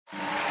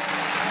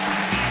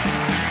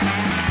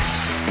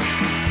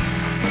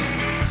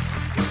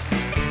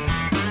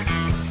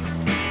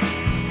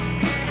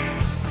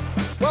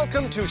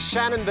Welcome to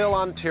Shannonville,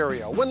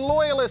 Ontario. When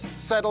Loyalists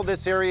settled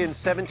this area in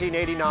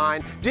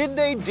 1789, did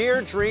they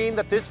dare dream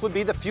that this would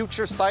be the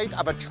future site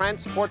of a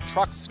transport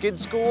truck skid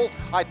school?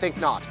 I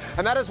think not.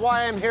 And that is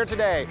why I'm here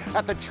today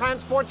at the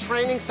Transport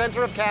Training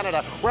Centre of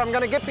Canada, where I'm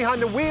going to get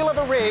behind the wheel of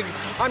a rig,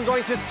 I'm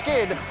going to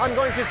skid, I'm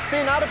going to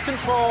spin out of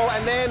control,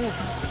 and then,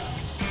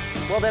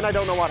 well, then I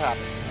don't know what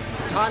happens.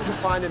 Time to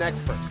find an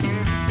expert.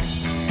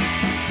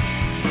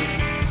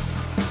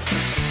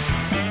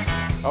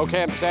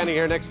 Okay, I'm standing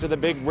here next to the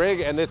big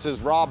rig, and this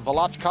is Rob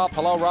Volotchkov.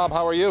 Hello, Rob,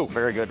 how are you?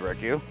 Very good,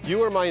 Rick. You?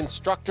 You are my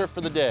instructor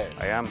for the day.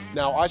 I am.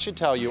 Now, I should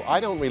tell you,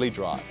 I don't really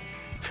drive.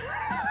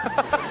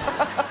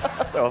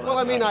 Well,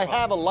 I mean, I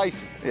have a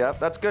license. Yeah,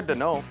 that's good to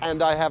know.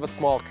 And I have a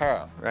small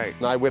car. Right.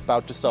 And I whip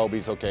out to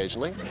Sobeys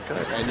occasionally.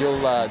 Good. And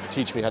you'll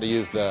teach me how to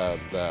use the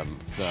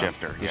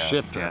shifter. The yes,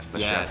 shifter. Yes, the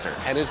yes. shifter.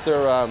 And is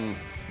there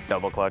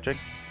Double clutching?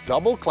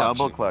 double clutching?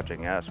 Double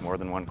clutching, yes, more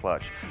than one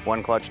clutch.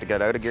 One clutch to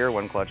get out of gear,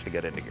 one clutch to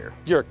get into gear.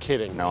 You're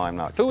kidding. No, I'm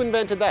not. Who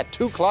invented that?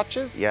 2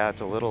 clutches? Yeah, it's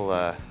a little,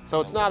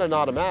 So it's not an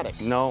automatic?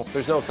 No.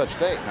 There's no such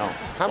thing? No.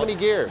 How many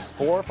gears?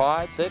 4,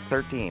 5, 6?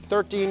 13.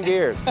 13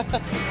 gears.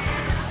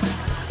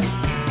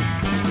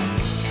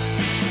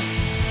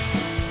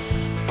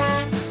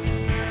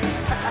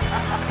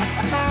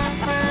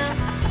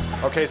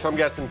 Okay, so I'm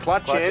guessing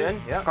clutch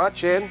in. Yep.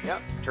 Clutch in.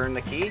 Yep, turn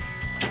the key.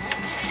 Good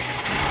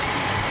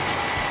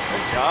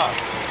job.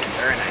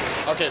 Very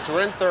nice. Okay, so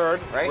we're in third.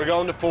 Right. We're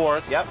going to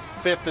fourth. Yep.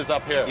 Fifth is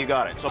up here. You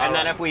got it. So, All and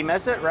then right. if we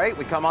miss it, right,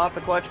 we come off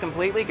the clutch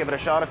completely, give it a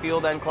shot of fuel,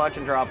 then clutch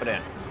and drop it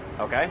in.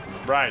 Okay?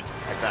 Right.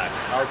 Exactly.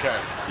 Okay.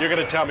 You're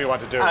going to tell me what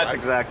to do, That's right?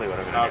 exactly what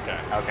I'm going to do.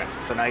 Okay. Okay.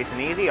 So nice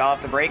and easy,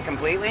 off the brake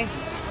completely.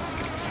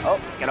 Oh,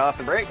 get off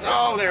the brake.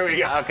 Oh, there we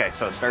go. Okay,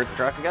 so start the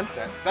truck again.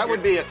 That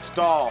would be a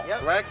stall,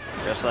 correct?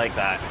 Just like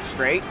that.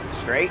 Straight,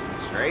 straight,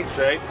 straight.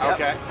 Straight, Yep.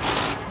 okay.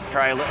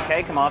 Try a little,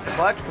 okay, come off the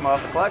clutch, come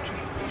off the clutch.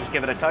 Just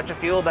give it a touch of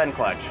fuel, then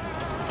clutch.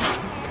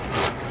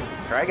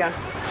 Try again.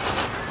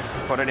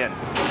 Put it in.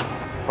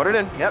 Put it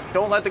in. Yep,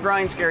 don't let the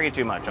grind scare you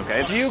too much,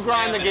 okay? Do you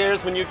grind the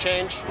gears when you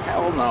change?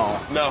 Hell no.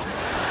 No.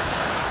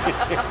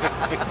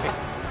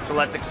 So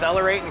let's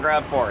accelerate and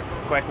grab fourth.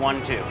 Quick,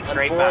 1, 2.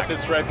 Straight and back. fourth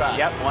is straight back.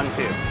 Yep, 1,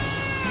 2.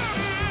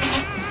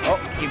 Oh,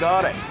 you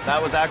got it.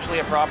 That was actually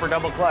a proper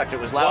double clutch. It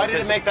was loud. Why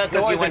did it make that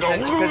noise?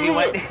 Because you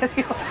went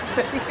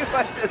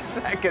to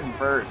second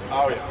first.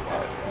 Oh,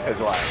 yeah. Is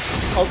why.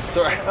 Oh,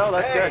 sorry. Oh,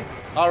 that's good.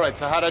 All right,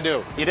 so how'd I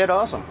do? You did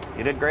awesome.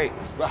 You did great.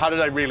 How did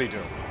I really do?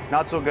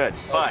 Not so good,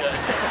 but Okay.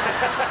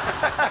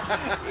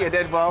 you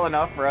did well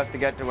enough for us to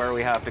get to where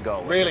we have to go.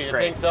 Which Really? is You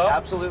great. think so?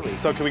 Absolutely.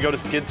 So can we go to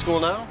skid school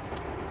now?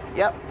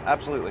 Yep,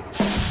 absolutely.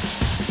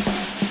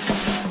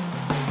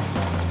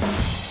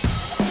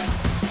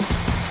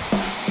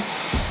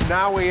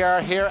 Now we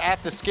are here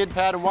at the skid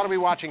pad, and what are we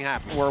watching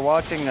happen? We're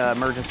watching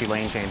emergency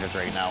lane changes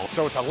right now.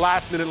 So it's a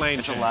last-minute lane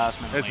It's a change.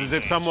 last-minute It's lane as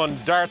if change. someone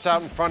darts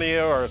out in front of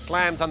you or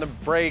slams on the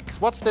brakes.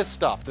 What's this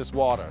stuff, this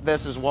water?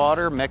 This is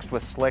water mixed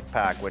with slick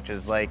pack, which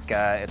is like,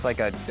 it's like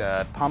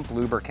a pump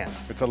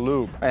lubricant. It's a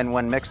lube. And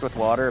when mixed with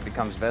water, it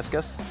becomes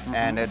viscous,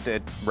 and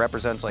it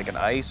represents like an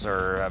ice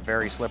or a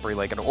very slippery,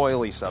 like an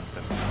oily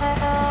substance. There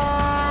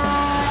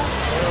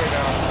we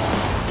go.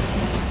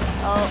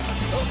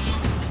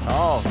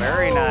 Oh,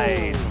 very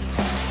nice.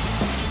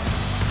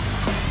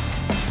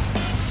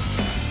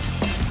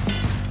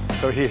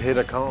 So he hit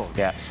a cone.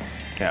 Yes.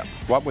 Yeah.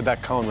 What would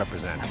that cone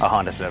represent? A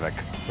Honda Civic.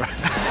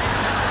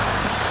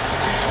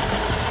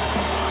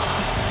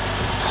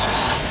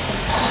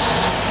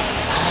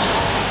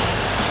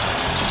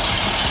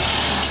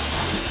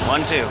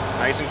 1, 2.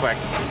 Nice and quick.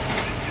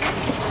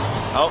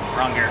 Oh,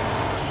 wrong gear.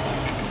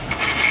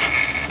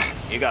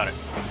 You got it.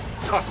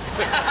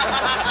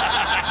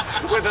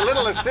 With a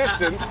little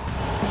assistance.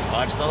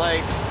 Watch the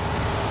lights.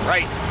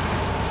 Right.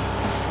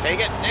 Take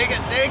it, take it,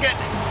 take it.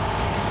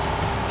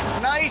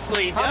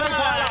 Nicely done. How many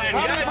pile-ups?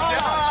 How many Good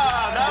pile-ups?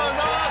 job. That was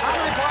awesome. How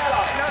many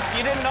pile-ups?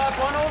 You didn't knock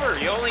one over.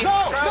 You only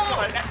No, struck no,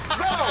 one.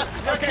 no.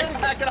 Okay,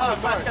 back it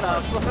up, back it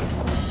up.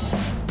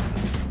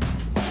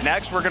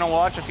 Next, we're gonna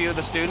watch a few of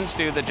the students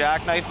do the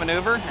jackknife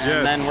maneuver, and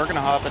Yes. then we're gonna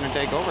hop in and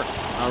take over.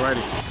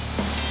 Alrighty.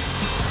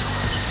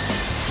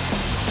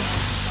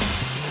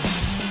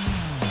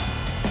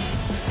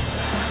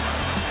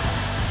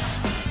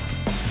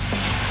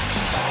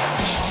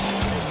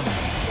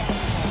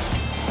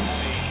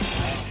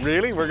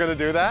 Really? We're gonna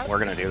do that? We're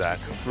gonna do that.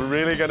 We're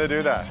really gonna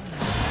do that.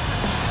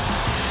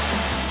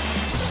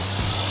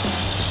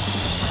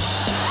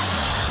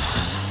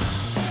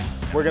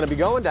 We're gonna be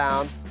going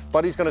down.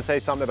 Buddy's gonna say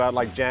something about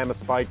like jam a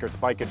spike or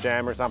spike a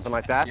jam or something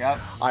like that. Yep.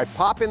 I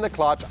pop in the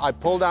clutch, I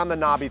pull down the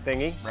knobby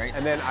thingy, Right.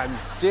 and then I'm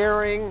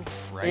steering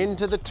Right.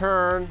 into the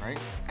turn Right.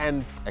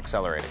 and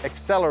Accelerating.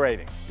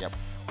 accelerating. Yep.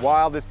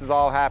 While this is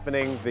all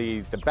happening,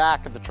 the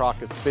back of the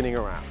truck is spinning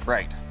around.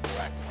 Right.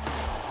 Right.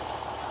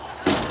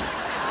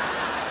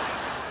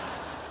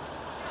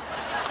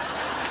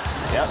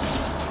 Yep.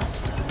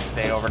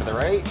 Stay over to the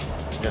right.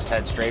 Just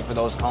head straight for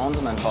those cones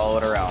and then follow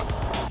it around.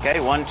 Okay,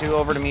 1, 2,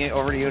 over to me,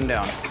 over to you and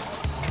down.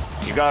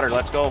 You got her,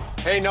 let's go.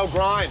 Hey, no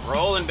grind.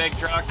 Rolling, big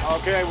truck.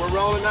 Okay, we're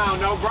rolling now,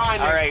 no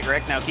grinding. All right,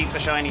 Rick, now keep the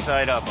shiny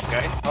side up,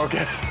 okay?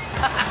 Okay.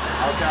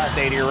 Okay.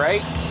 Stay to your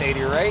right, stay to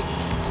your right.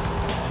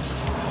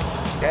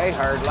 Okay,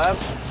 hard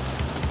left.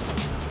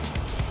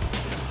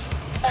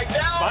 Back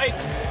down. Spike.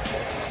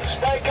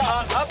 Spike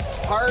up. Up,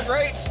 hard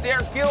right, steer,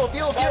 fuel.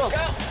 Back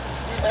up.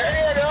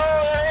 There you go.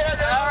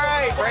 All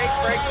right, brakes.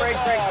 All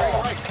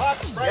right,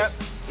 clutch,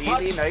 brakes.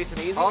 Yep, easy, nice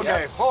and easy.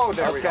 Okay, Yep. oh,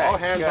 there we go.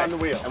 Hands good. on the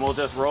wheel. And we'll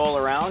just roll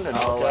around and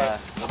we'll Okay.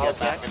 get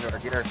back into our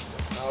gear.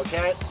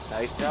 Okay.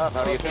 Nice job,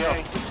 how do you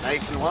Okay. feel?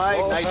 Nice and wide,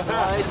 Oh. nice and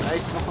wide,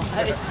 nice and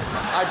wide.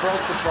 I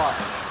broke the truck.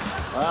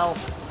 Well,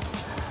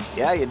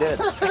 yeah, you did.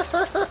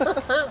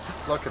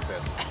 Look at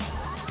this.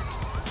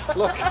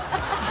 Look,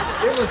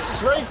 it was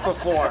straight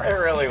before. It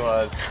really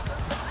was.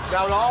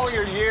 Now, in all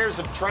your years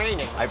of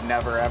training, I've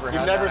never, ever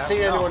you've had never that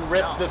seen happen. anyone No,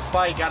 rip no. the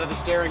spike out of the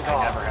steering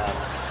column. I never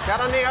have. Got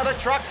any other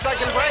trucks that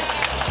can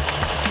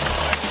brake?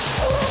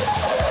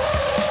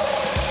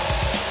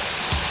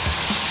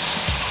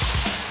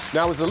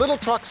 Now, is the little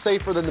truck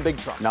safer than the big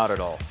truck? Not at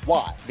all.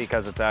 Why?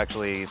 Because it's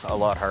actually a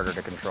lot harder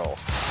to control.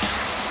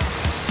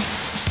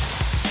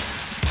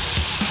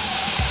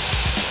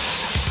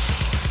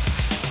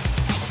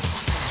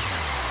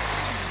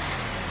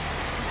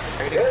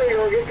 There you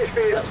go. Get your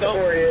speed Let's up go.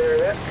 before you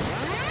there.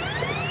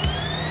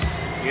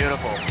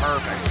 Beautiful,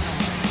 perfect.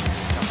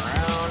 Come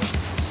around.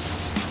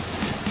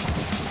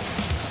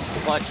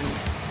 Clutch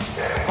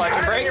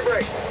and brake. Your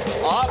brake.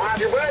 Off. Off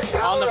your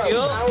brake. On the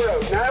fuel.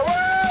 Now,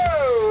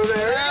 whoa!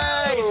 There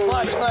Nice, you go.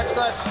 clutch. Yeah,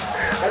 Excellent.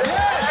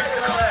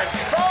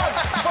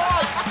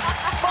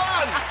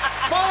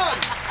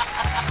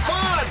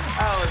 Fun!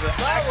 That was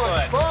That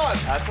excellent. was fun!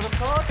 That's what I'm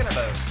talking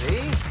about,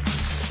 see?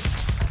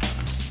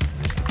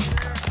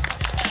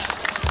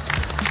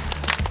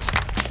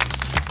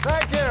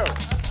 Thank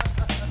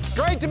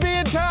you! Great to be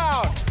in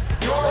town!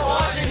 You're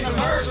watching the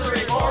Mercer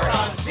Report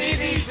on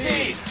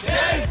CBC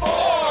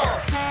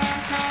 10-4.